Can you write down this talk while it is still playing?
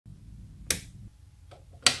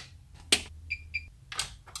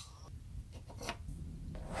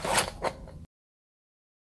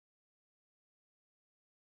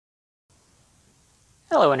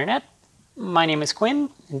Hello Internet, my name is Quinn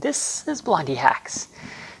and this is Blondihacks.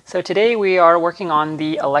 So today we are working on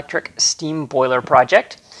the electric steam boiler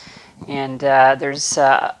project, and there's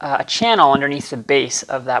a channel underneath the base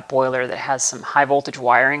of that boiler that has some high voltage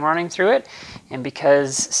wiring running through it, and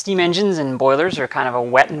because steam engines and boilers are kind of a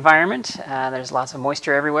wet environment, there's lots of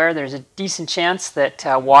moisture everywhere, there's a decent chance that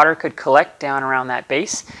water could collect down around that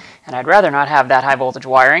base. And I'd rather not have that high voltage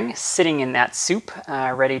wiring sitting in that soup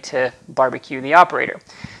ready to barbecue the operator.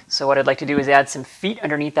 So what I'd like to do is add some feet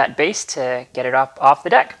underneath that base to get it off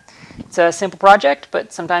the deck. It's a simple project,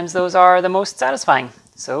 but sometimes those are the most satisfying.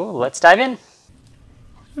 So let's dive in.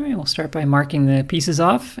 All right, we'll start by marking the pieces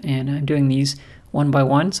off, and I'm doing these one by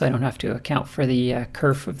one so I don't have to account for the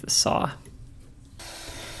kerf of the saw.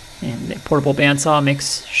 And the portable bandsaw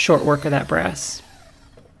makes short work of that brass.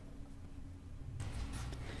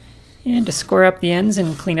 And to square up the ends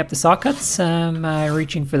and clean up the saw cuts, I'm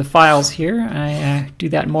reaching for the files here. I do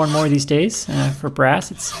that more and more these days for brass.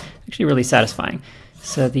 It's actually really satisfying.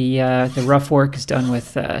 So the rough work is done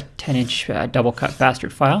with a 10-inch double cut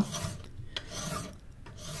bastard file.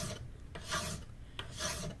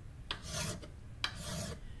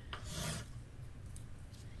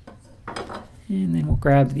 And then we'll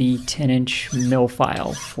grab the 10-inch mill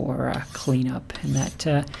file for cleanup. And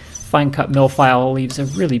that fine cut mill file leaves a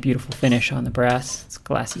really beautiful finish on the brass. It's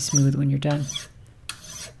glassy smooth when you're done.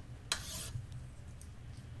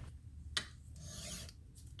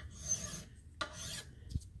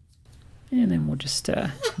 And then we'll just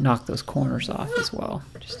knock those corners off as well,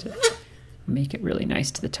 just to make it really nice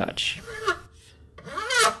to the touch.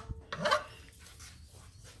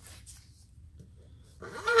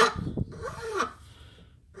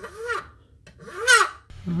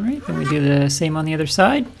 Alright, then we do the same on the other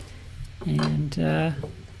side. And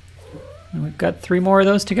we've got 3 more of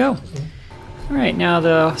those to go. Alright, now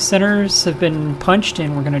the centers have been punched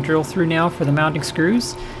and we're going to drill through now for the mounting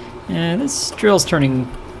screws. And this drill's turning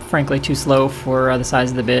frankly too slow for the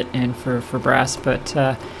size of the bit and for brass, but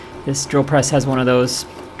this drill press has one of those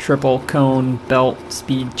triple cone belt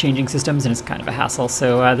speed changing systems and it's kind of a hassle,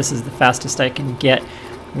 so this is the fastest I can get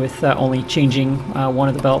with only changing one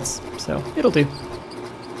of the belts, so it'll do.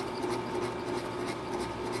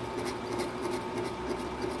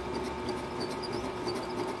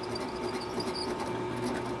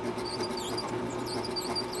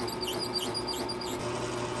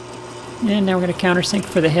 And now we're going to countersink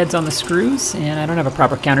for the heads on the screws, and I don't have a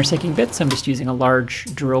proper countersinking bit, so I'm just using a large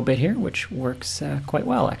drill bit here, which works quite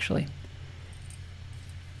well actually.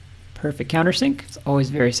 Perfect countersink, it's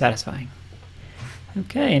always very satisfying.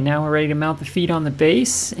 Okay, and now we're ready to mount the feet on the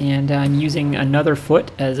base, and I'm using another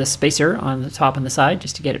foot as a spacer on the top and the side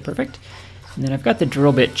just to get it perfect. And then I've got the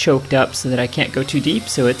drill bit choked up so that I can't go too deep,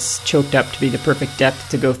 so it's choked up to be the perfect depth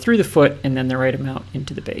to go through the foot and then the right amount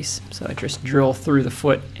into the base. So I just drill through the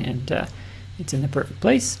foot and it's in the perfect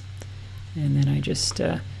place. And then I just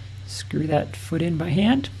screw that foot in by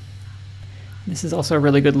hand. This is also a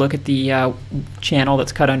really good look at the channel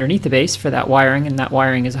that's cut underneath the base for that wiring, and that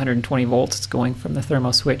wiring is 120 volts. It's going from the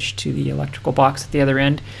thermo switch to the electrical box at the other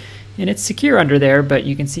end. And it's secure under there, but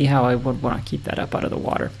you can see how I would want to keep that up out of the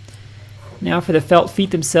water. Now for the felt feet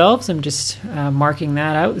themselves, I'm just marking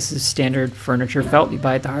that out. This is standard furniture felt you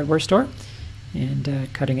buy at the hardware store, and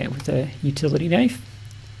cutting it with a utility knife.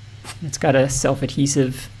 It's got a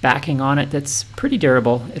self-adhesive backing on it that's pretty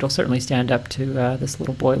durable. It'll certainly stand up to this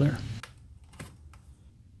little boiler.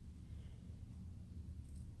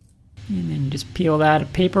 And then just peel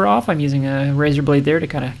that paper off. I'm using a razor blade there to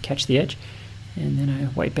kind of catch the edge. And then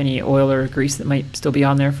I wipe any oil or grease that might still be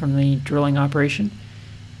on there from the drilling operation.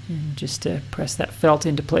 And just press that felt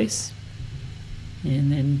into place.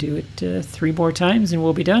 And then do it 3 more times and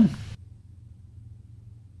we'll be done.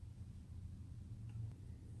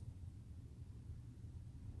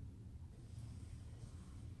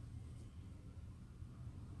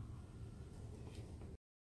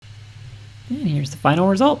 And here's the final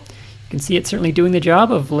result. You can see it's certainly doing the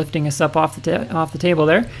job of lifting us up off the table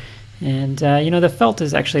there. And you know, the felt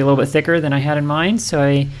is actually a little bit thicker than I had in mind, so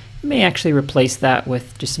I may actually replace that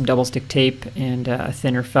with just some double stick tape and a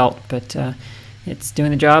thinner felt, but it's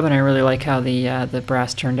doing the job and I really like how the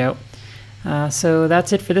brass turned out. So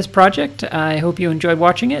that's it for this project. I hope you enjoyed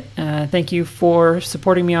watching it. Thank you for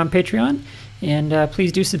supporting me on Patreon, and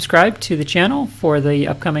please do subscribe to the channel for the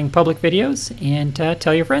upcoming public videos, and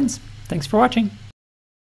tell your friends. Thanks for watching.